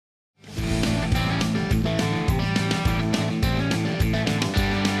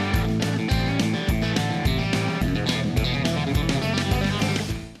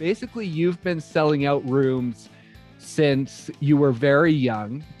basically you've been selling out rooms since you were very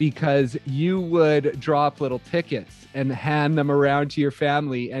young because you would drop little tickets and hand them around to your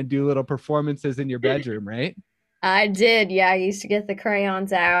family and do little performances in your bedroom, right? I did, yeah. I used to get the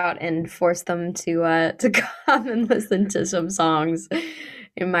crayons out and force them to come and listen to some songs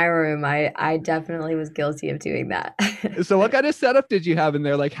in my room. I definitely was guilty of doing that. So what kind of setup did you have in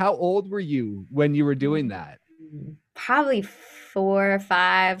there? Like how old were you when you were doing that? Probably four,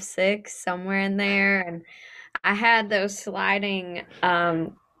 five, six, somewhere in there. And I had those sliding,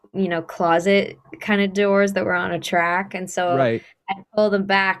 closet kind of doors that were on a track. And so Right. I'd pull them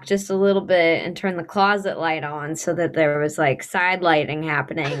back just a little bit and turn the closet light on so that there was like side lighting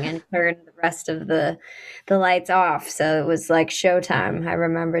happening and turn the rest of the lights off. So it was like showtime. I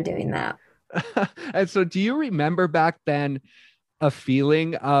remember doing that. And so do you remember back then a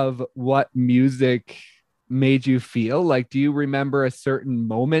feeling of what music made you feel? Like, do you remember a certain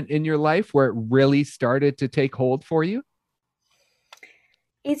moment in your life where it really started to take hold for you?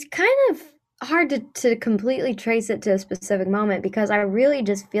 It's kind of hard to completely trace it to a specific moment because I really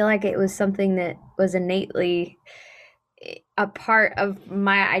just feel like it was something that was innately a part of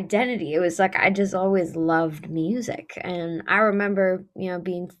my identity. It was like I just always loved music. And I remember,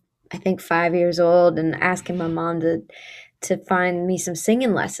 being I think 5 years old and asking my mom to find me some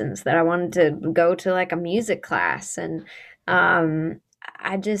singing lessons that I wanted to go to like a music class. And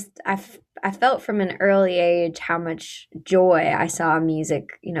I just I felt from an early age how much joy I saw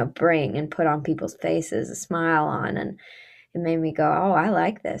music, bring and put on people's faces, a smile on, and it made me go, "Oh, I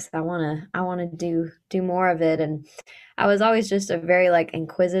like this. I want to do more of it." And I was always just a very like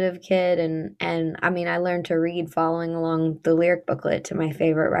inquisitive kid, and I mean, I learned to read following along the lyric booklet to my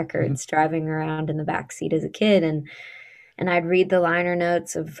favorite records, driving around in the back seat as a kid, and I'd read the liner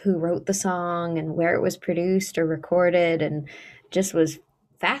notes of who wrote the song and where it was produced or recorded, and just was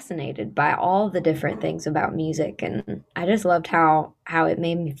fascinated by all the different things about music, and I just loved how it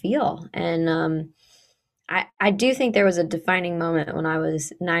made me feel. And I do think there was a defining moment when I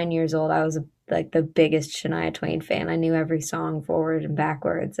was 9 years old. I was like the biggest Shania Twain fan. I knew every song forward and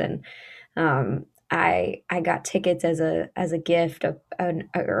backwards, and I got tickets as a gift, an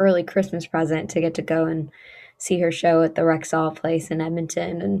early Christmas present to get to go and see her show at the Rexall Place in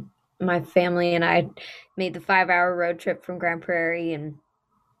Edmonton. And my family and I made the 5 hour road trip from Grand Prairie, and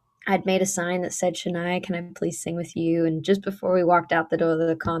I'd made a sign that said, "Shania, can I please sing with you?" And just before we walked out the door of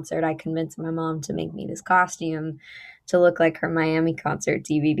the concert, I convinced my mom to make me this costume to look like her Miami concert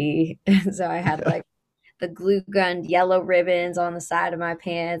DVD. So I had like the glue gunned yellow ribbons on the side of my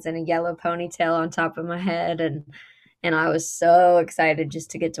pants and a yellow ponytail on top of my head. And I was so excited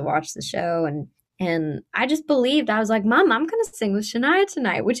just to get to watch the show. And I just believed. I was like, "Mom, I'm gonna sing with Shania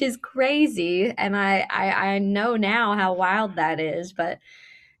tonight," which is crazy. And I know now how wild that is, but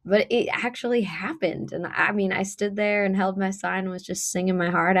it actually happened. And I mean, I stood there and held my sign and was just singing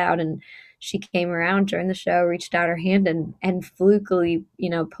my heart out. And she came around during the show, reached out her hand and flukily,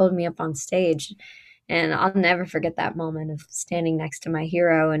 pulled me up on stage. And I'll never forget that moment of standing next to my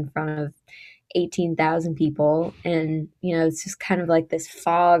hero in front of 18,000 people. And, it's just kind of like this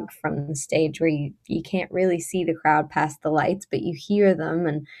fog from the stage where you can't really see the crowd past the lights, but you hear them.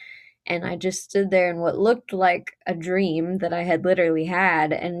 And I just stood there in what looked like a dream that I had literally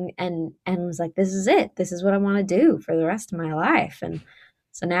had, and was like, "This is it. This is what I want to do for the rest of my life." And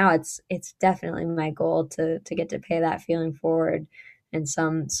so now it's definitely my goal to get to pay that feeling forward in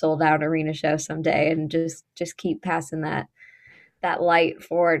some sold out arena show someday, and just keep passing that light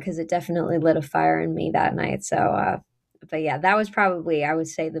forward because it definitely lit a fire in me that night. So but yeah, that was probably, I would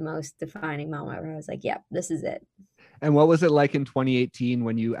say, the most defining moment where I was like, "Yep, this is it." And what was it like in 2018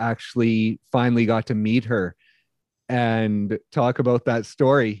 when you actually finally got to meet her and talk about that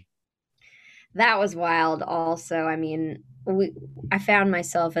story? That was wild also. I mean, I found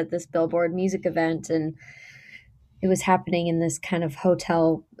myself at this Billboard music event, and it was happening in this kind of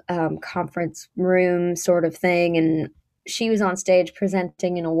hotel conference room sort of thing, and she was on stage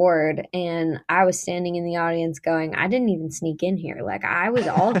presenting an award, and I was standing in the audience going, "I didn't even sneak in here. Like, I was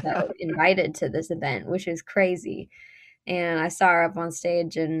also invited to this event," which is crazy. And I saw her up on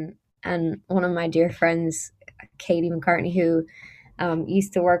stage, and one of my dear friends, Katie McCartney, who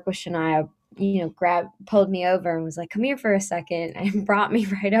used to work with Shania, pulled me over and was like, "Come here for a second," and brought me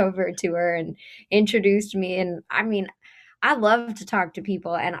right over to her and introduced me. And I mean, I love to talk to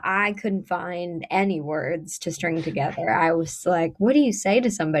people, and I couldn't find any words to string together. I was like, "What do you say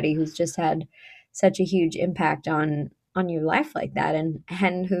to somebody who's just had such a huge impact on your life like that,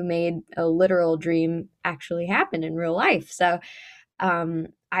 and who made a literal dream actually happen in real life?" So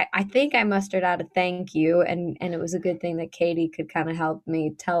I think I mustered out a thank you, and it was a good thing that Katie could kind of help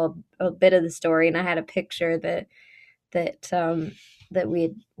me tell a bit of the story. And I had a picture that that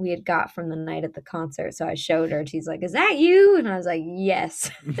we had got from the night at the concert. So I showed her, and she's like, "Is that you?" And I was like,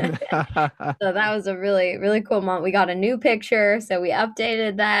 "Yes." So that was a really really cool moment. We got a new picture, so we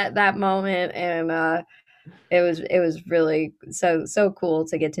updated that moment, and it was really so cool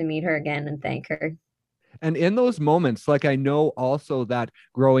to get to meet her again and thank her. And in those moments, like I know also that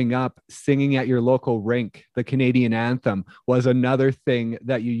growing up, singing at your local rink, the Canadian anthem was another thing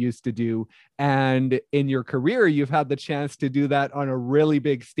that you used to do. And in your career, you've had the chance to do that on a really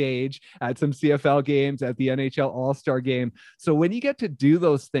big stage at some CFL games, at the NHL All Star game. So when you get to do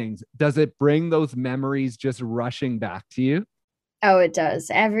those things, does it bring those memories just rushing back to you? Oh, it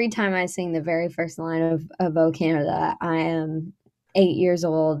does. Every time I sing the very first line of "O Canada," I am 8 years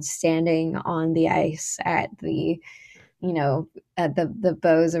old, standing on the ice at you know, the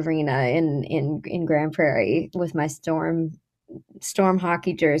Bose Arena in Grand Prairie with my Storm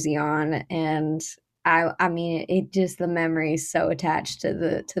hockey jersey on, and I mean, it just the memory is so attached to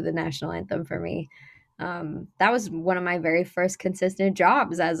the national anthem for me. That was one of my very first consistent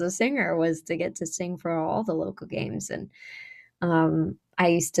jobs as a singer, was to get to sing for all the local games. And I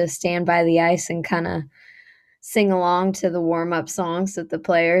used to stand by the ice and kind of sing along to the warm up songs that the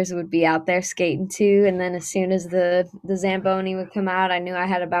players would be out there skating to. And then as soon as the Zamboni would come out, I knew I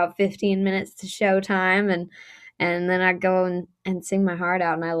had about 15 minutes to show time, and then I'd go and sing my heart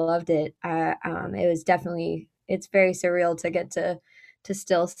out, and I loved it. It was definitely, it's very surreal to get to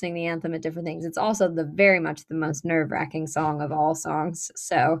still sing the anthem at different things. It's also the very much the most nerve wracking song of all songs.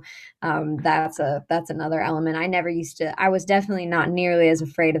 So that's another element. I never used to. I was definitely not nearly as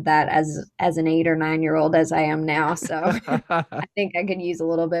afraid of that as an 8 or 9 year old as I am now. So I think I could use a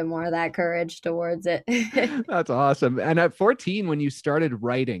little bit more of that courage towards it. That's awesome. And at 14, when you started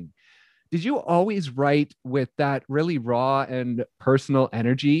writing, did you always write with that really raw and personal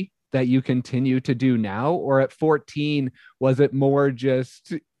energy that you continue to do now? Or at 14, was it more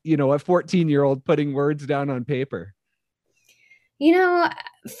just, a 14-year-old putting words down on paper? You know,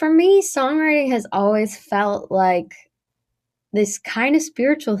 for me, songwriting has always felt like this kind of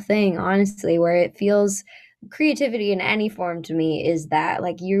spiritual thing, honestly, where it feels creativity in any form to me is that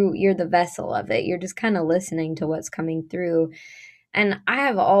like you're the vessel of it. You're just kind of listening to what's coming through. And I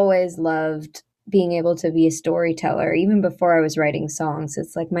have always loved being able to be a storyteller even before I was writing songs.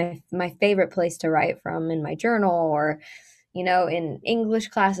 It's like my favorite place to write from in my journal, or in English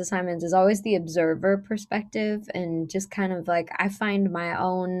class assignments, is always the observer perspective, and just kind of like I find my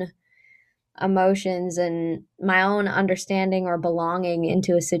own emotions and my own understanding or belonging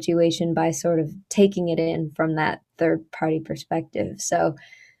into a situation by sort of taking it in from that third party perspective. So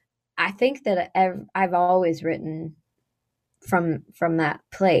I think that I've always written from that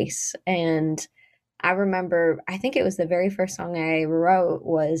place. And I remember, I think it was the very first song I wrote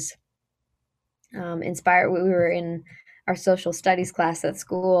was inspired. We were in our social studies class at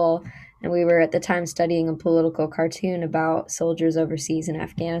school, and we were at the time studying a political cartoon about soldiers overseas in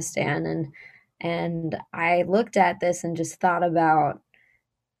Afghanistan. And I looked at this and just thought about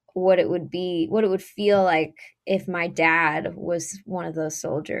what it would feel like if my dad was one of those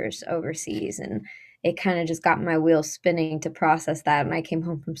soldiers overseas. And it kind of just got my wheels spinning to process that. And I came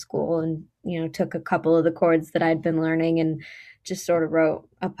home from school and, took a couple of the chords that I'd been learning and just sort of wrote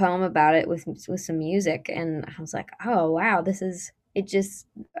a poem about it with some music. And I was like, oh, wow, this is it. Just,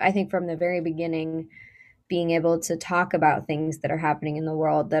 I think from the very beginning, being able to talk about things that are happening in the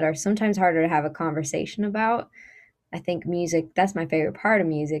world that are sometimes harder to have a conversation about. I think music, that's my favorite part of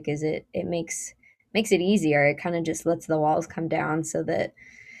music, is it makes it easier. It kind of just lets the walls come down so that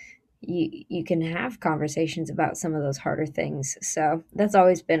you can have conversations about some of those harder things. So that's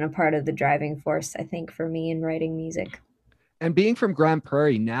always been a part of the driving force, I think, for me in writing music. And being from Grand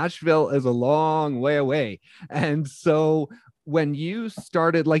Prairie, Nashville is a long way away. And so when you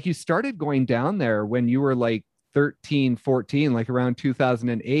started going down there when you were like 13, 14, like around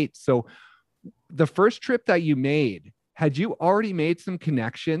 2008. So the first trip that you made, had you already made some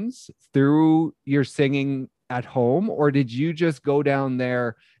connections through your singing at home, or did you just go down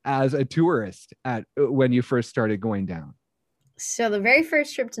there as a tourist at when you first started going down? So the very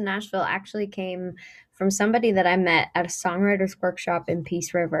first trip to Nashville actually came from somebody that I met at a songwriters workshop in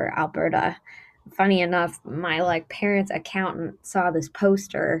Peace River, Alberta. Funny enough, my like parents' accountant saw this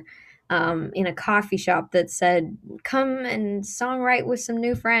poster in a coffee shop that said, "Come and songwrite with some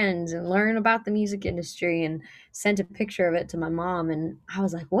new friends and learn about the music industry," and sent a picture of it to my mom. And I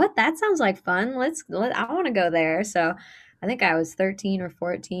was like, "What? That sounds like fun. I want to go there." So I think I was 13 or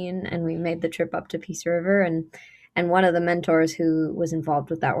 14, and we made the trip up to Peace River. And one of the mentors who was involved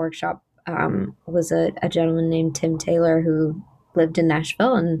with that workshop was a gentleman named Tim Taylor who lived in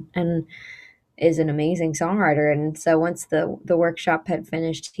Nashville and is an amazing songwriter. And so once the workshop had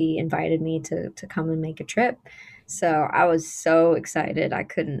finished, he invited me to come and make a trip. So I was so excited. I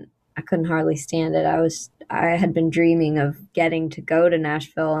couldn't hardly stand it. I had been dreaming of getting to go to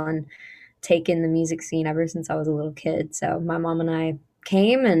Nashville and take in the music scene ever since I was a little kid. So my mom and I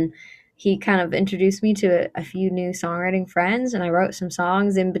came, and he kind of introduced me to a few new songwriting friends, and I wrote some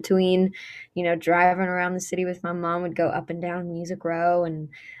songs in between, driving around the city with my mom. Would go up and down Music Row, and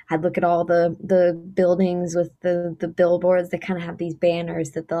I'd look at all the buildings with the billboards. They kind of have these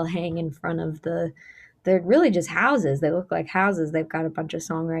banners that they'll hang in front of they're really just houses. They look like houses. They've got a bunch of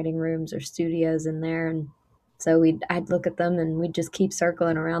songwriting rooms or studios in there. And so I'd look at them, and we'd just keep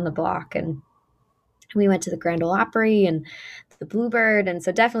circling around the block. And we went to the Grand Ole Opry and the Bluebird, and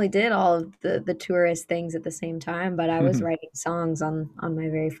so definitely did all of the tourist things at the same time. But I was writing songs on my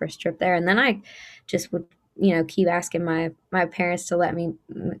very first trip there, and then I just would keep asking my parents to let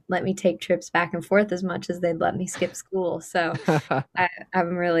me take trips back and forth as much as they'd let me skip school. So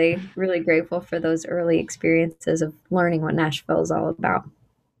I'm really really grateful for those early experiences of learning what Nashville is all about.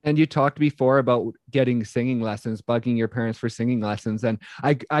 And you talked before about getting singing lessons, bugging your parents for singing lessons. And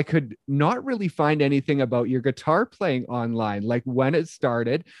I could not really find anything about your guitar playing online, like when it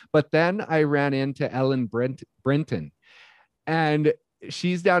started. But then I ran into Ellen Brinton, and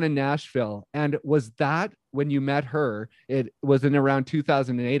she's down in Nashville. And was that when you met her? It was in around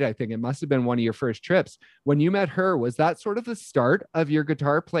 2008, I think. It must have been one of your first trips. When you met her, was that sort of the start of your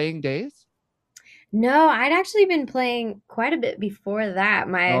guitar playing days? No, I'd actually been playing quite a bit before that.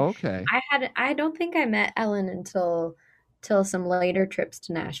 Oh, okay. I don't think I met Ellen until till some later trips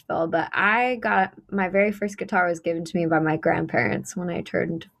to Nashville, but I got my very first guitar was given to me by my grandparents when I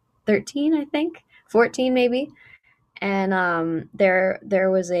turned 13, I think, 14 maybe. And there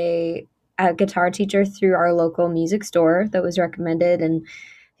was a guitar teacher through our local music store that was recommended, and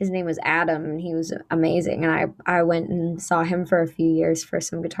his name was Adam, and he was amazing. And I went and saw him for a few years for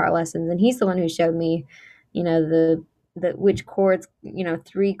some guitar lessons, and he's the one who showed me, the which chords,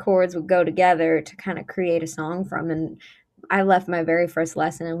 three chords would go together to kind of create a song from. And I left my very first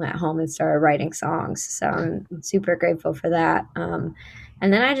lesson and went home and started writing songs. So I'm super grateful for that.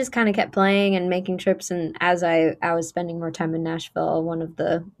 And then I just kind of kept playing and making trips. And as I was spending more time in Nashville, one of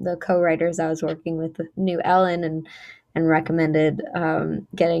the co-writers I was working with knew Ellen and recommended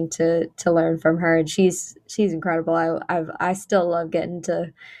getting to learn from her. And she's incredible. I still love getting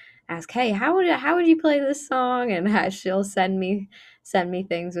to ask, hey, how would you play this song? And she'll send me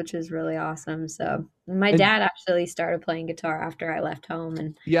things, which is really awesome. So my And dad actually started playing guitar after I left home,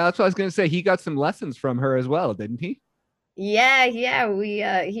 and yeah, that's what I was going to say. He got some lessons from her as well, didn't he? yeah, we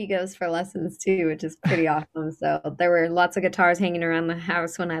he goes for lessons too, which is pretty awesome. So there were lots of guitars hanging around the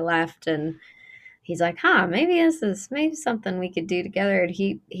house when I left, and he's like, huh, maybe this is maybe something we could do together. And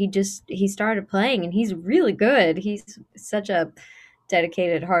he started playing, and he's really good. He's such a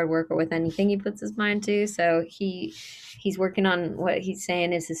dedicated hard worker with anything he puts his mind to. So he's working on what he's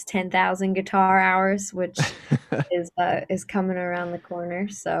saying is his 10,000 guitar hours, which is coming around the corner.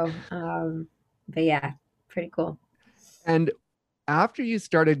 So but yeah, pretty cool. And after you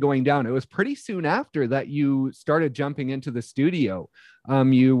started going down, it was pretty soon after that you started jumping into the studio.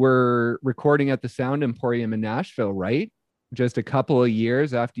 You were recording at the Sound Emporium in Nashville, right? Just a couple of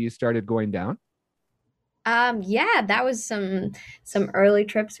years after you started going down. Yeah, that was some early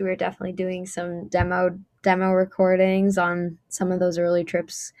trips. We were definitely doing some demo recordings on some of those early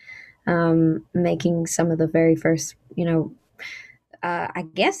trips, making some of the very first, I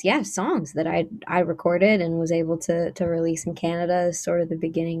guess, yeah, songs that I recorded and was able to release in Canada as sort of the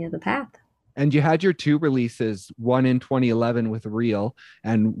beginning of the path. And you had your two releases, one in 2011 with Real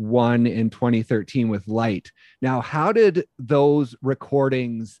and one in 2013 with Light. Now, how did those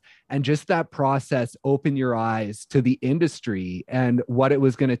recordings and just that process open your eyes to the industry and what it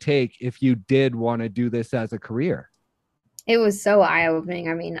was going to take if you did want to do this as a career? It was so eye-opening.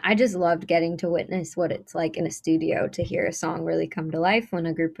 I mean, I just loved getting to witness what it's like in a studio to hear a song really come to life when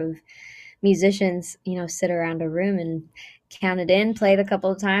a group of musicians, sit around a room and count it in, play it a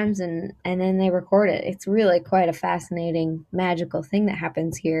couple of times, and then they record it. It's really quite a fascinating, magical thing that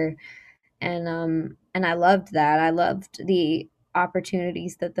happens here. And I loved that. I loved the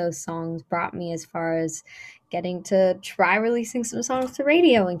opportunities that those songs brought me as far as getting to try releasing some songs to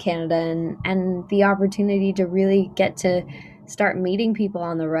radio in Canada, and the opportunity to really get to start meeting people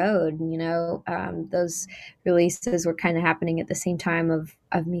on the road. Those releases were kind of happening at the same time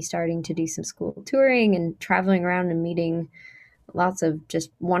of me starting to do some school touring and traveling around and meeting lots of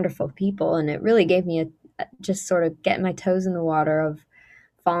just wonderful people, and it really gave me just sort of getting my toes in the water of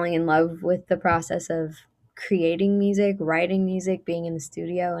falling in love with the process of creating music, writing music, being in the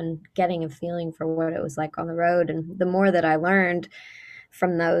studio, and getting a feeling for what it was like on the road. And the more that I learned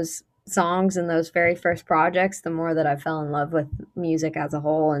from those songs and those very first projects, the more that I fell in love with music as a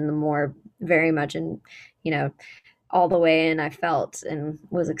whole, and the more very much in, you know, all the way in I felt and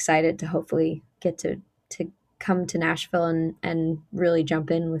was excited to hopefully get to come to Nashville and really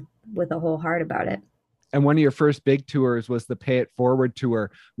jump in with a whole heart about it. And one of your first big tours was the Pay It Forward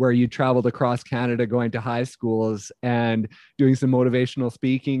tour, where you traveled across Canada going to high schools and doing some motivational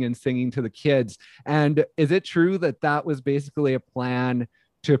speaking and singing to the kids. And is it true that that was basically a plan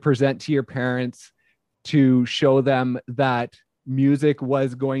to present to your parents to show them that music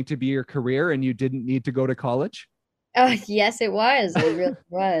was going to be your career and you didn't need to go to college? Yes, it was. It really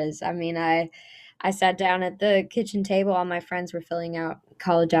was. I mean, I sat down at the kitchen table. All my friends were filling out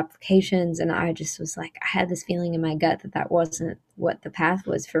college applications, and I just was like, I had this feeling in my gut that that wasn't what the path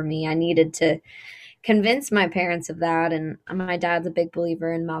was for me. I needed to convince my parents of that. And my dad's a big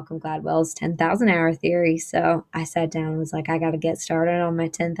believer in Malcolm Gladwell's 10,000 hour theory. So I sat down and was like, I got to get started on my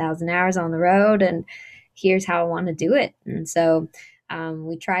 10,000 hours on the road. And here's how I want to do it. And so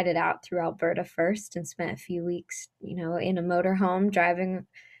we tried it out through Alberta first and spent a few weeks, in a motorhome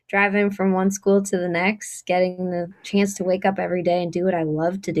driving from one school to the next, getting the chance to wake up every day and do what I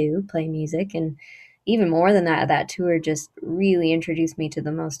love to do, play music. And even more than that, that tour just really introduced me to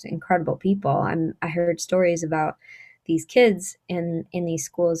the most incredible people. I heard stories about these kids in these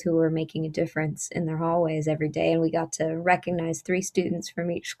schools who were making a difference in their hallways every day, and we got to recognize three students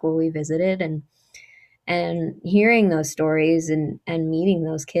from each school we visited, and hearing those stories and meeting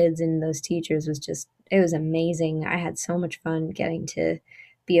those kids and those teachers was just, it was amazing. I had so much fun getting to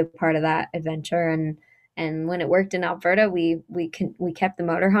be a part of that adventure. And when it worked in Alberta, we kept the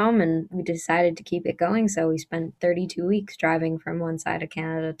motorhome and we decided to keep it going. So we spent 32 weeks driving from one side of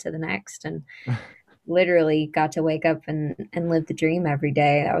Canada to the next, and literally got to wake up and live the dream every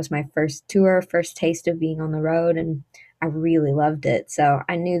day. That was my first tour, first taste of being on the road, and I really loved it. So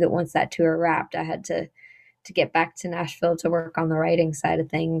I knew that once that tour wrapped, I had to get back to Nashville to work on the writing side of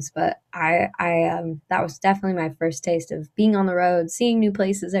things. But I that was definitely my first taste of being on the road, seeing new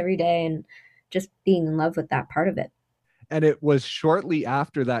places every day, and just being in love with that part of it. And it was shortly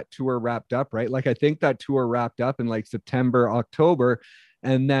after that tour wrapped up, right? Like I think that tour wrapped up in like September, October.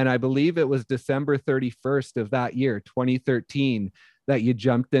 And then I believe it was December 31st of that year, 2013, that you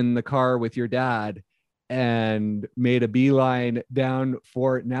jumped in the car with your dad and made a beeline down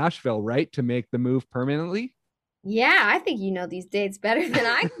for Nashville, right? To make the move permanently. Yeah, I think you know these dates better than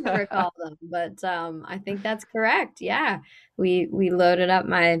I can recall them, but I think that's correct. Yeah, we loaded up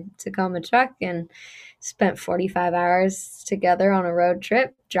my Tacoma truck and spent 45 hours together on a road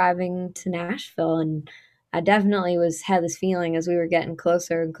trip driving to Nashville, and I definitely was had this feeling as we were getting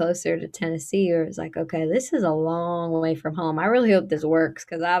closer and closer to Tennessee, where it was like, okay, this is a long way from home. I really hope this works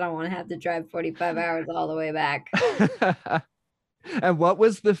because I don't want to have to drive 45 hours all the way back. And what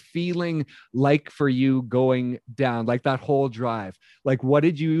was the feeling like for you going down, like that whole drive? Like, what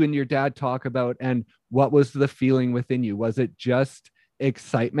did you and your dad talk about? And what was the feeling within you? Was it just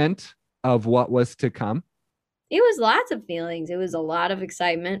excitement of what was to come? It was lots of feelings. It was a lot of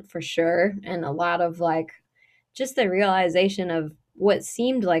excitement for sure, and a lot of like just the realization of what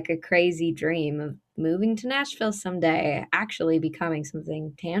seemed like a crazy dream of moving to Nashville someday actually becoming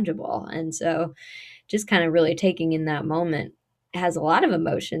something tangible. And so just kind of really taking in that moment has a lot of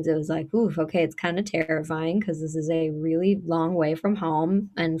emotions. It was like, oof, okay, it's kind of terrifying because this is a really long way from home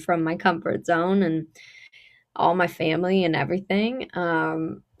and from my comfort zone and all my family and everything.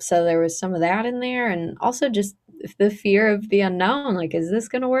 So there was some of that in there, and also just the fear of the unknown. Like, is this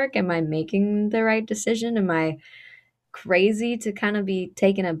going to work? Am I making the right decision? Am I crazy to kind of be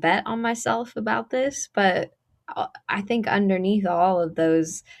taking a bet on myself about this? But I think underneath all of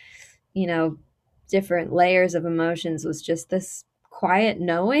those, you know, different layers of emotions was just this quiet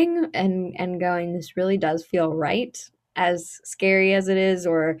knowing and going, this really does feel right, as scary as it is,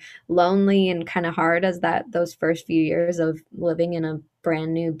 or lonely and kind of hard as that those first few years of living in a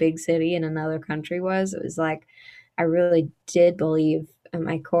brand new big city in another country was. It was like I really did believe at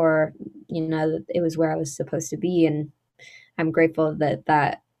my core, that it was where I was supposed to be. And I'm grateful that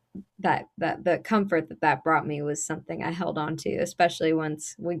the comfort that brought me was something I held on to, especially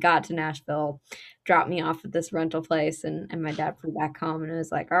once we got to Nashville, dropped me off at this rental place, and my dad flew back home, and it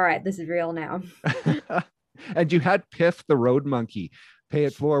was like, all right, this is real now. And you had Piff the road monkey, Pay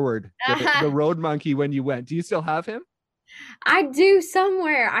It Forward, the road monkey when you went. Do you still have him? I do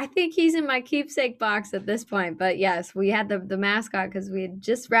somewhere. I think he's in my keepsake box at this point. But yes, we had the mascot because we had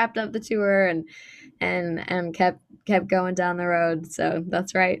just wrapped up the tour and kept going down the road. So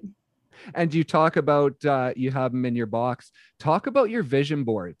that's right. And you talk about you have them in your box. Talk about your vision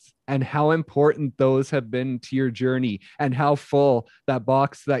boards and how important those have been to your journey and how full that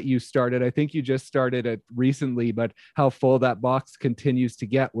box that you started. I think you just started it recently, but how full that box continues to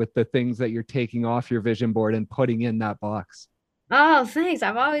get with the things that you're taking off your vision board and putting in that box. Oh, thanks.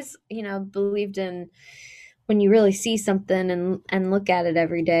 I've always, believed in when you really see something and look at it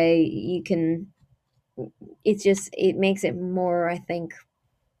every day, you can it makes it more, I think,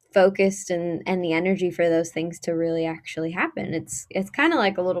 focused and the energy for those things to really actually happen. It's kind of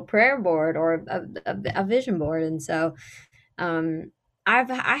like a little prayer board or a vision board. And so um I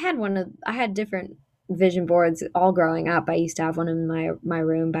had different vision boards all growing up. I used to have one in my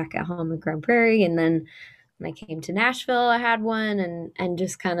room back at home in Grand Prairie, and then when I came to Nashville, I had one, and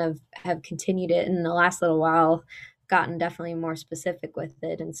just kind of have continued it in the last little while, gotten definitely more specific with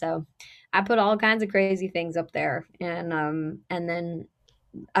it. And so I put all kinds of crazy things up there, and then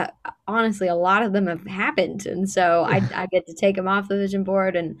honestly, a lot of them have happened, and so I get to take them off the vision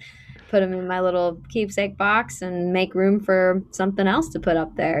board and put them in my little keepsake box and make room for something else to put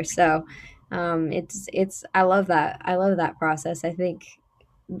up there. So it's I love that. I love that process. I think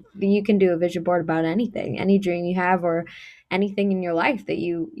you can do a vision board about anything, any dream you have, or anything in your life that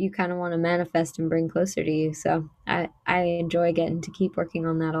you kind of want to manifest and bring closer to you. So I enjoy getting to keep working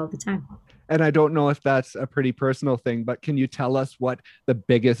on that all the time. And I don't know if that's a pretty personal thing, but can you tell us what the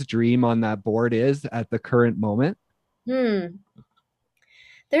biggest dream on that board is at the current moment? Hmm.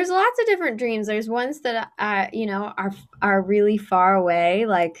 There's lots of different dreams. There's ones that are really far away,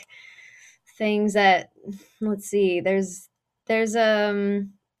 like things that, let's see. There's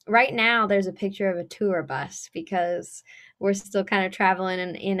right now there's a picture of a tour bus because we're still kind of traveling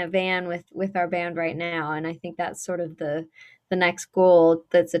in a van with our band right now, and I think that's sort of the next goal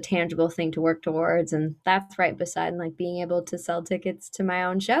that's a tangible thing to work towards, and that's right beside like being able to sell tickets to my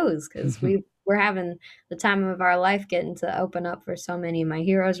own shows because we're having the time of our life getting to open up for so many of my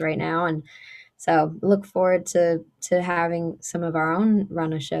heroes right now. And so look forward to having some of our own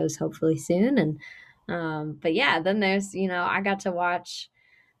run of shows hopefully soon. And but yeah, then there's, I got to watch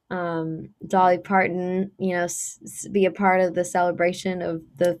Dolly Parton, be a part of the celebration of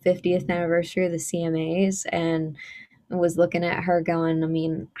the 50th anniversary of the CMAs, and was looking at her going, I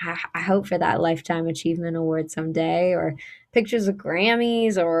mean, I hope for that Lifetime Achievement Award someday, or pictures of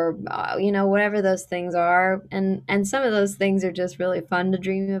Grammys, or whatever those things are. And some of those things are just really fun to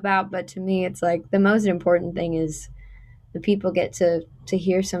dream about. But to me, it's like the most important thing is the people get to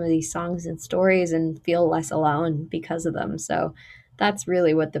hear some of these songs and stories and feel less alone because of them. So that's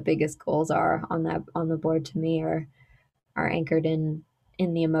really what the biggest goals are on the board to me, are anchored in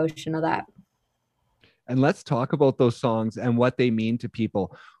the emotion of that. And let's talk about those songs and what they mean to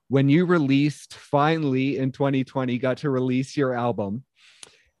people. When you released finally in 2020, got to release your album,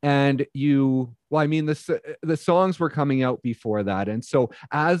 and well, I mean, the songs were coming out before that. And so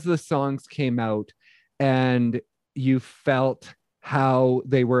as the songs came out and you felt how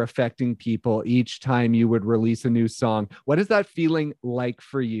they were affecting people each time you would release a new song, what is that feeling like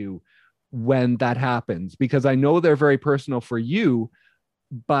for you when that happens? Because I know they're very personal for you,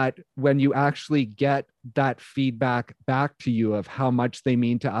 but when you actually get that feedback back to you of how much they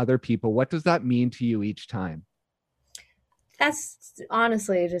mean to other people, what does that mean to you each time? That's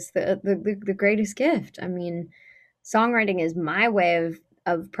honestly just the greatest gift. I mean, songwriting is my way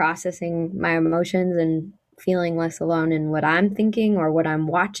of processing my emotions and feeling less alone in what I'm thinking or what I'm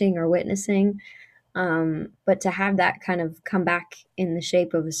watching or witnessing. But to have that kind of come back in the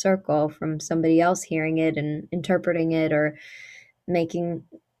shape of a circle from somebody else hearing it and interpreting it, or making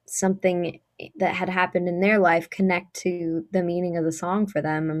something that had happened in their life connect to the meaning of the song for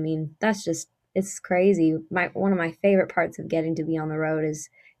them. I mean, that's just it's crazy. My One of my favorite parts of getting to be on the road is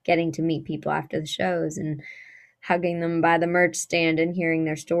getting to meet people after the shows and hugging them by the merch stand and hearing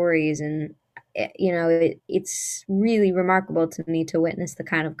their stories. And it's really remarkable to me to witness the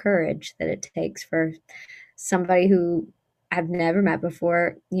kind of courage that it takes for somebody who I've never met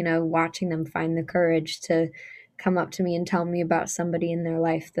before, watching them find the courage to come up to me and tell me about somebody in their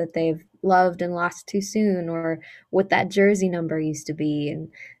life that they've loved and lost too soon, or what that jersey number used to be, and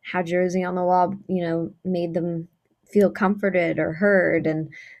how Jersey on the Wall, made them feel comforted or heard and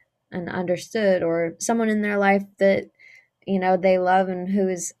understood, or someone in their life that they love and who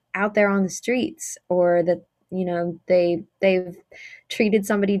is out there on the streets, or that they've treated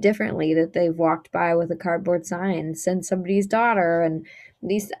somebody differently, that they've walked by with a cardboard sign, sent somebody's daughter, and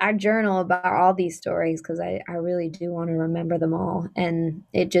these I journal about all these stories because I really do want to remember them all. And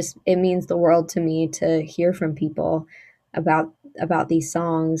it means the world to me to hear from people about these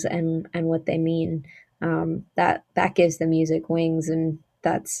songs and what they mean. That gives the music wings, and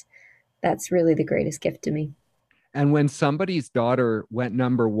that's really the greatest gift to me. And when somebody's daughter went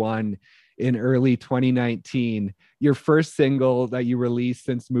number one in early 2019, your first single that you released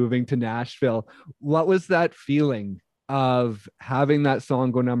since moving to Nashville, what was that feeling of having that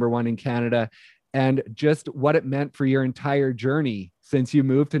song go number one in Canada, and just what it meant for your entire journey since you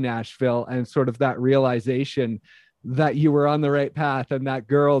moved to Nashville, and sort of that realization that you were on the right path, and that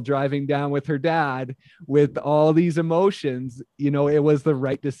girl driving down with her dad with all these emotions, it was the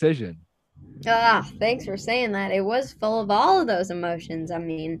right decision? Ah, thanks for saying that. It was full of all of those emotions. I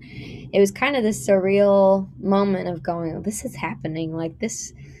mean, it was kind of this surreal moment of going, "Oh, this is happening. Like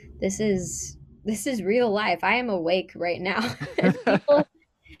this is this is real life. I am awake right now." And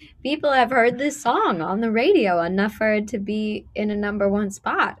people have heard this song on the radio enough for it to be in a number one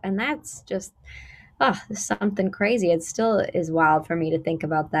spot, and that's just something crazy. It still is wild for me to think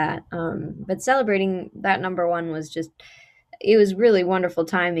about that. But celebrating that number one was just it was really wonderful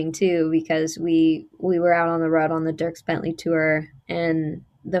timing too because we were out on the road on the Dirks Bentley tour, and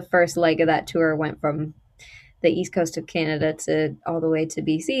the first leg of that tour went from the east coast of Canada to all the way to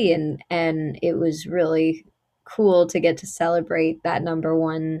BC, and it was really cool to get to celebrate that number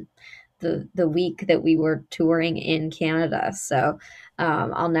one the week that we were touring in Canada. So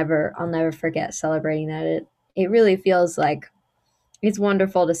I'll never forget celebrating that. It really feels like it's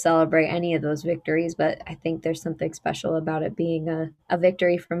wonderful to celebrate any of those victories, but I think there's something special about it being a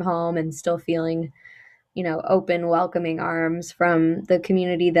victory from home and still feeling, open, welcoming arms from the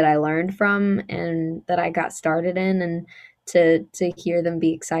community that I learned from and that I got started in, and to hear them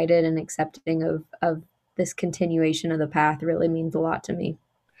be excited and accepting of this continuation of the path really means a lot to me.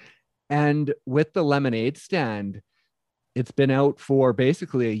 And with the lemonade stand, it's been out for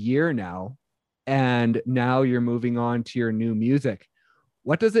basically a year now, and now you're moving on to your new music.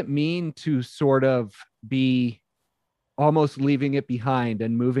 What does it mean to sort of be almost leaving it behind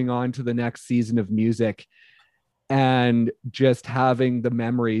and moving on to the next season of music, and just having the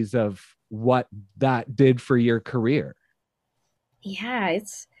memories of what that did for your career? Yeah,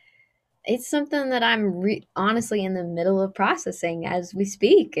 it's something that honestly in the middle of processing as we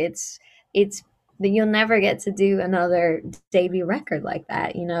speak. It's that you'll never get to do another debut record like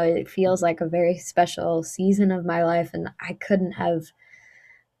that. It feels like a very special season of my life, and I couldn't have,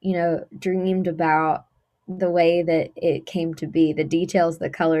 dreamed about the way that it came to be. The details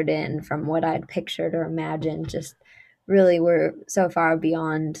that colored in from what I'd pictured or imagined just really were so far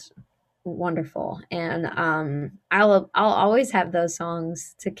beyond wonderful. And I'll always have those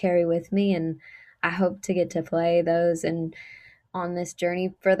songs to carry with me, and I hope to get to play those and on this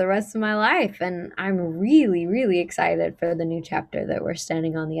journey for the rest of my life. And I'm really, really excited for the new chapter that we're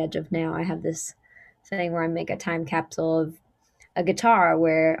standing on the edge of now. I have this thing where I make a time capsule of a guitar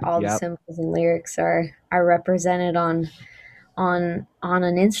where all the Yep. symbols and lyrics are represented on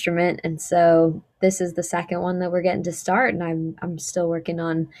an instrument. And so this is the second one that we're getting to start, and I'm still working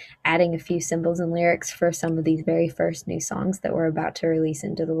on adding a few symbols and lyrics for some of these very first new songs that we're about to release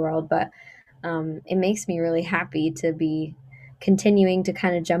into the world. But it makes me really happy to be continuing to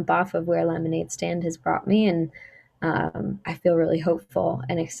kind of jump off of where Lemonade Stand has brought me, and I feel really hopeful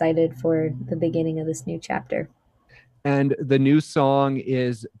and excited for the beginning of this new chapter. And the new song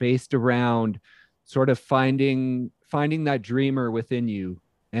is based around sort of finding that dreamer within you,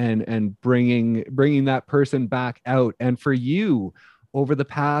 and bringing that person back out. And for you, over the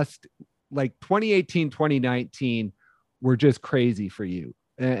past, like, 2018, 2019 were just crazy for you,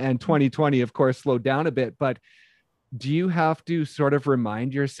 and 2020 of course slowed down a bit. But do you have to sort of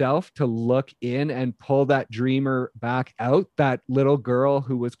remind yourself to look in and pull that dreamer back out, that little girl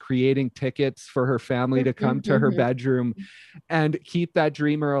who was creating tickets for her family to come to her bedroom, and keep that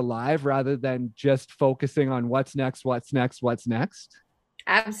dreamer alive rather than just focusing on what's next, what's next, what's next?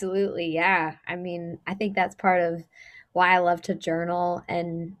 Absolutely, yeah. I mean, I think that's part of why I love to journal,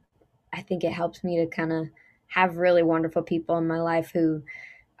 and I think it helps me to kind of have really wonderful people in my life who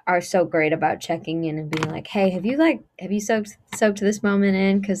are so great about checking in and being like, "Hey, have you soaked this moment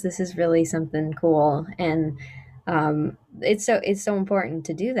in because this is really something cool." And it's so important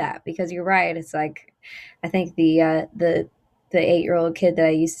to do that because you're right. It's like I think the 8-year-old kid that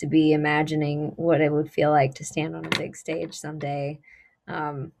I used to be imagining what it would feel like to stand on a big stage someday,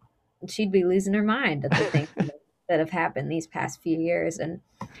 um, she'd be losing her mind at the things that have happened these past few years. And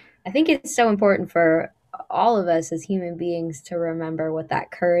I think it's so important for all of us as human beings to remember what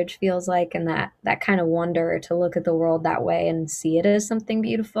that courage feels like, and that kind of wonder to look at the world that way and see it as something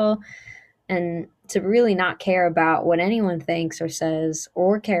beautiful, and to really not care about what anyone thinks or says,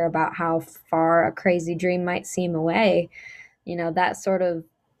 or care about how far a crazy dream might seem away. That sort of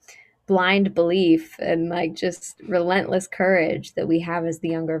blind belief and like just relentless courage that we have as the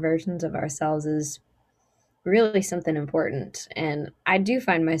younger versions of ourselves is really something important. And I do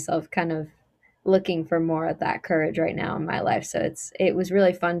find myself kind of looking for more of that courage right now in my life. So it was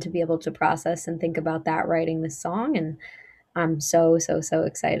really fun to be able to process and think about that writing this song. And I'm so so so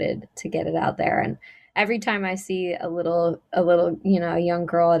excited to get it out there. And every time I see a little, a young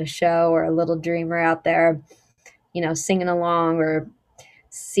girl at a show or a little dreamer out there, singing along or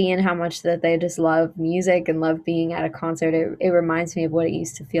seeing how much that they just love music and love being at a concert, it reminds me of what it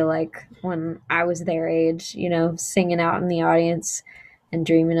used to feel like when I was their age, singing out in the audience and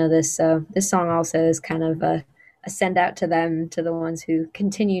dreaming of this. So this song also is kind of a send out to them, to the ones who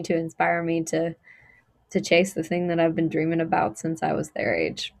continue to inspire me to chase the thing that I've been dreaming about since I was their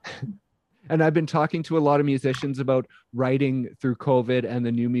age. And I've been talking to a lot of musicians about writing through COVID and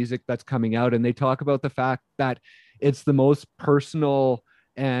the new music that's coming out. And they talk about the fact that it's the most personal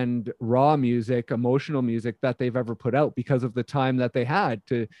and raw music, emotional music that they've ever put out because of the time that they had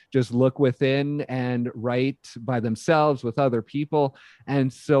to just look within and write by themselves with other people.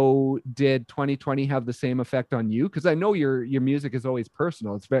 And so did 2020 have the same effect on you? Because I know your music is always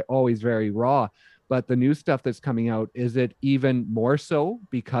personal. It's always very raw, but the new stuff that's coming out, is it even more so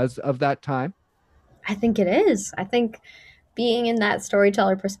because of that time? I think it is. I think being in that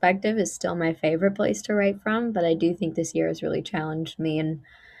storyteller perspective is still my favorite place to write from, but I do think this year has really challenged me and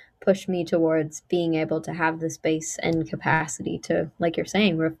pushed me towards being able to have the space and capacity to, like you're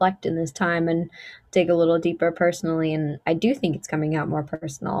saying, reflect in this time and dig a little deeper personally. And I do think it's coming out more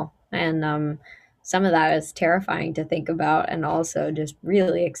personal. And some of that is terrifying to think about, and also just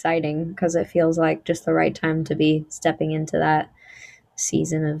really exciting because it feels like just the right time to be stepping into that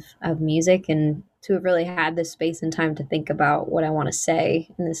season of music, and to have really had this space and time to think about what I want to say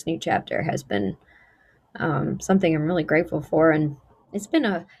in this new chapter has been something I'm really grateful for. And it's been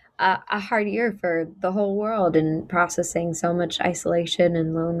a hard year for the whole world in processing so much isolation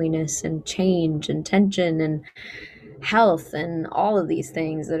and loneliness and change and tension and health and all of these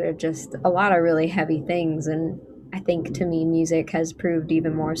things that are just a lot of really heavy things. And I think to me, music has proved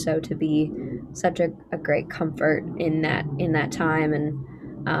even more so to be such a great comfort in that time. And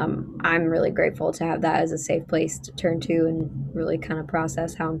I'm really grateful to have that as a safe place to turn to and really kind of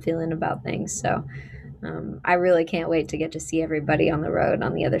process how I'm feeling about things. So I really can't wait to get to see everybody on the road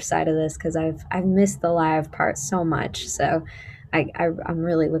on the other side of this, because I've missed the live part so much. So I'm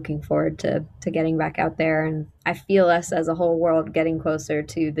really looking forward to getting back out there, and I feel us as a whole world getting closer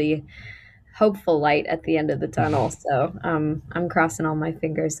to the hopeful light at the end of the tunnel. So I'm crossing all my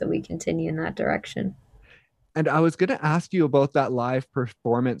fingers that we continue in that direction. And I was going to ask you about that live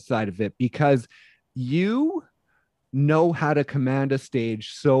performance side of it because you know how to command a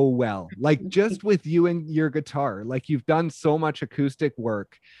stage so well. Like just with you and your guitar, like you've done so much acoustic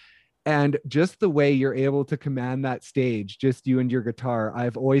work, and just the way you're able to command that stage, just you and your guitar,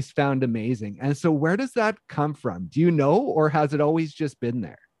 I've always found amazing. And so where does that come from? Do you know, or has it always just been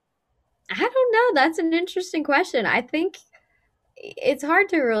there? I don't know. That's an interesting question. I think it's hard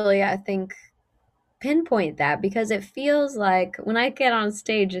to really, I think, pinpoint that, because it feels like when I get on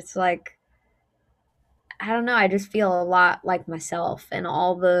stage, it's like, I don't know, I just feel a lot like myself, and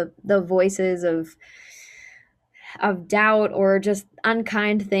all the voices of doubt or just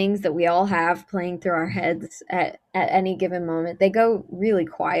unkind things that we all have playing through our heads at any given moment, they go really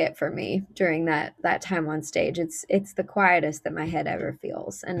quiet for me during that time on stage. It's the quietest that my head ever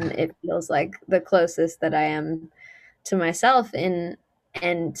feels, and it feels like the closest that I am to myself in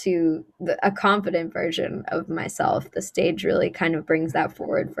and to a confident version of myself. The stage really kind of brings that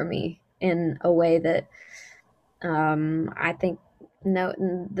forward for me in a way that I think no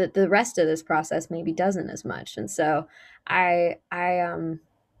the rest of this process maybe doesn't as much. And so I'm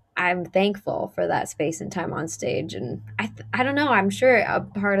thankful for that space and time on stage. And I don't know, I'm sure a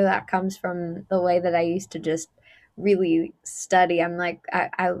part of that comes from the way that I used to just really study. I'm like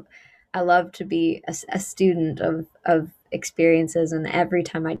I love to be a student of experiences, and every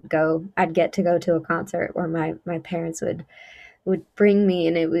time I'd get to go to a concert where my parents would bring me,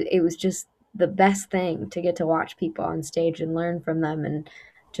 and it was just the best thing to get to watch people on stage and learn from them, and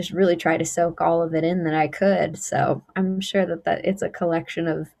just really try to soak all of it in that I could. So I'm sure that it's a collection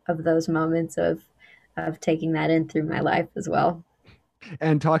of those moments of taking that in through my life as well.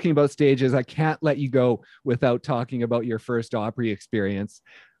 And talking about stages, I can't let you go without talking about your first Opry experience.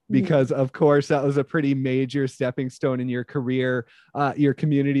 Mhm. because of course that was a pretty major stepping stone in your career. Your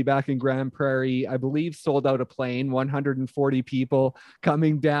community back in Grand Prairie, I believe, sold out a plane, 140 people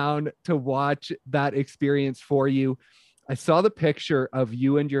coming down to watch that experience for you. I saw the picture of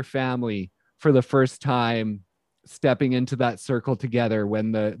you and your family for the first time stepping into that circle together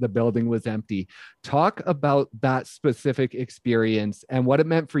when the building was empty. Talk about that specific experience and what it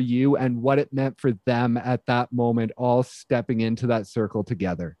meant for you and what it meant for them at that moment, all stepping into that circle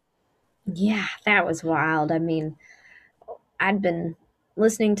together. Yeah, that was wild. I mean, I'd been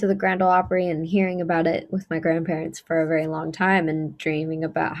listening to the Grand Ole Opry and hearing about it with my grandparents for a very long time and dreaming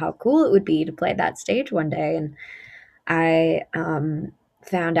about how cool it would be to play that stage one day. And I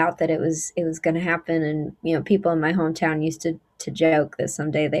found out that it was going to happen. And people in my hometown used to joke that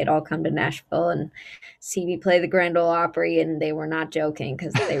someday they'd all come to Nashville and see me play the Grand Ole Opry, and they were not joking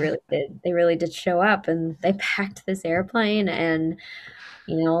because they really did. They really did show up, and they packed this airplane and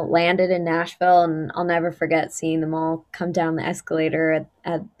landed in Nashville, and I'll never forget seeing them all come down the escalator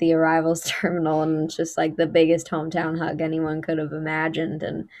at the arrivals terminal, and it's just like the biggest hometown hug anyone could have imagined.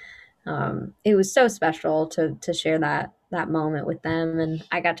 And it was so special to share that moment with them. And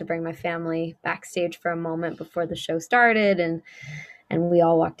I got to bring my family backstage for a moment before the show started, and we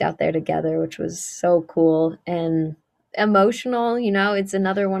all walked out there together, which was so cool and emotional. It's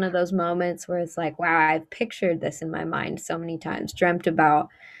another one of those moments where it's like, wow, I've pictured this in my mind so many times, dreamt about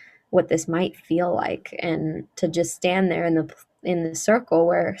what this might feel like, and to just stand there in the circle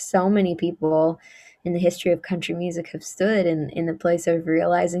where so many people in the history of country music have stood in the place of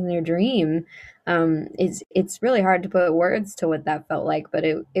realizing their dream. It's really hard to put words to what that felt like, but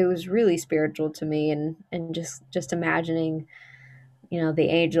it was really spiritual to me, and just imagining the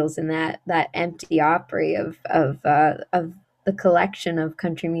angels in that empty Opry of the collection of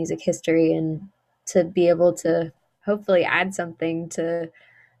country music history, and to be able to hopefully add something to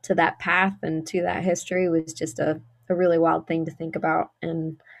that path and to that history was just a really wild thing to think about.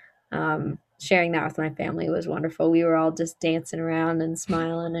 And sharing that with my family was wonderful. We were all just dancing around and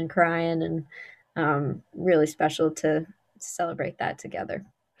smiling and crying, and really special to celebrate that together.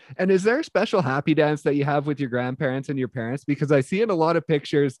 And is there a special happy dance that you have with your grandparents and your parents? Because I see in a lot of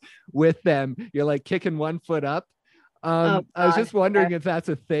pictures with them, you're like kicking one foot up. Oh I was God. just wondering if that's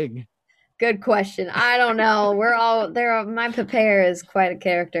a thing. Good question. I don't know. We're all there. My papa is quite a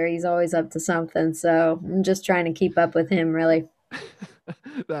character. He's always up to something. So I'm just trying to keep up with him, really.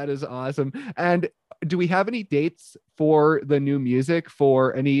 That is awesome. And do we have any dates for the new music,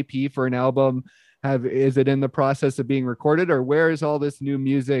 for an EP, for an album? Is it in the process of being recorded, or where is all this new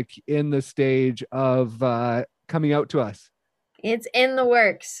music in the stage of coming out to us? It's in the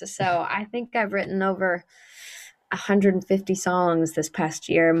works. So I think I've written over 150 songs this past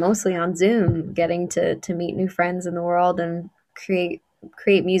year, mostly on Zoom, getting to meet new friends in the world and create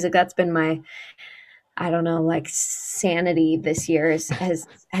music. That's been my, I don't know, like sanity this year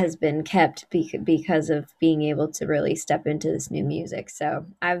has been kept because of being able to really step into this new music. So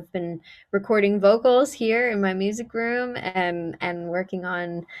I've been recording vocals here in my music room, and working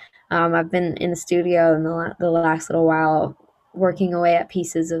on. I've been in the studio in the last little while, working away at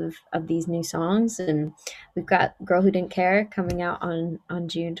pieces of these new songs, and we've got "Girl Who Didn't Care" coming out on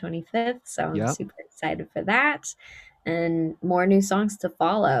June 25th. So I'm Yeah. super excited for that, and more new songs to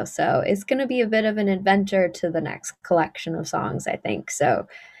follow. So it's going to be a bit of an adventure to the next collection of songs, I think. So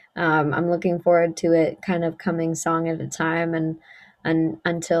I'm looking forward to it kind of coming song at a time, and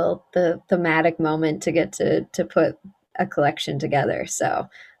until the thematic moment to get to put a collection together. So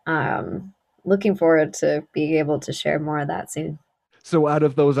um, looking forward to being able to share more of that soon. So out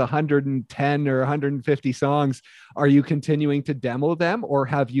of those 110 or 150 songs, are you continuing to demo them, or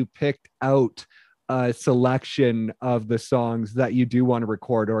have you picked out a selection of the songs that you do want to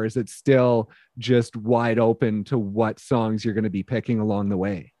record, or is it still just wide open to what songs you're going to be picking along the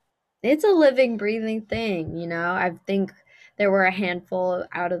way? It's a living, breathing thing, I think there were a handful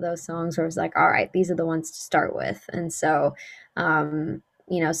out of those songs where I was like, all right, these are the ones to start with. And so,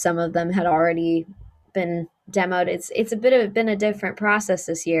 some of them had already been demoed. It's a bit of been a different process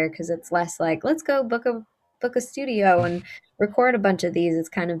this year because it's less like, let's go book a studio and record a bunch of these. It's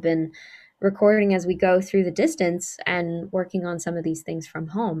kind of been recording as we go through the distance and working on some of these things from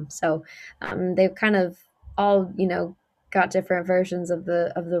home. So they've kind of all, got different versions of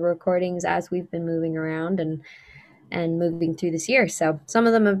the recordings as we've been moving around and moving through this year. So some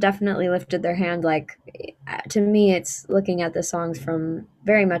of them have definitely lifted their hand. Like, to me, it's looking at the songs from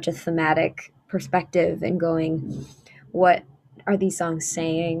very much a thematic perspective and going, what are these songs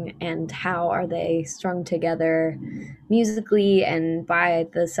saying, and how are they strung together musically and by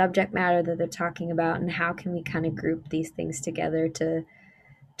the subject matter that they're talking about, and how can we kind of group these things together to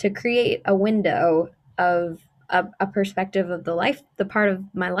to create a window of a perspective of the life, the part of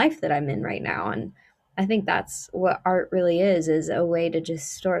my life that I'm in right now. And I think that's what art really is a way to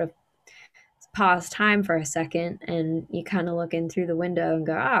just sort of pause time for a second, and you kind of look in through the window and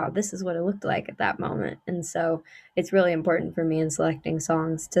go, oh, this is what it looked like at that moment. And so it's really important for me in selecting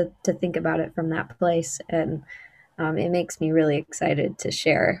songs to think about it from that place. And it makes me really excited to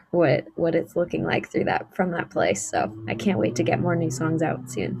share what it's looking like through that from that place. So I can't wait to get more new songs out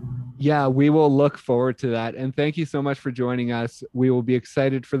soon. Yeah, we will look forward to that. And thank you so much for joining us. We will be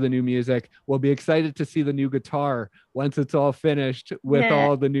excited for the new music. We'll be excited to see the new guitar once it's all finished with Yeah.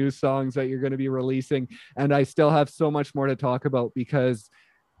 all the new songs that you're going to be releasing. And I still have so much more to talk about because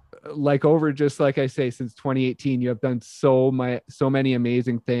like over just like I say, since 2018, you have done so many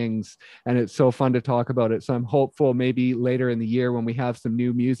amazing things, and it's so fun to talk about it. So I'm hopeful maybe later in the year when we have some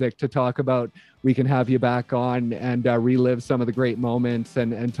new music to talk about, we can have you back on and relive some of the great moments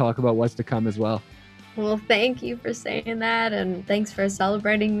and talk about what's to come as well. Well, thank you for saying that, and thanks for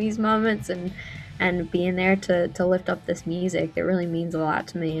celebrating these moments and being there to lift up this music. It really means a lot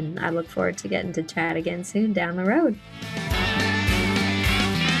to me, and I look forward to getting to chat again soon down the road.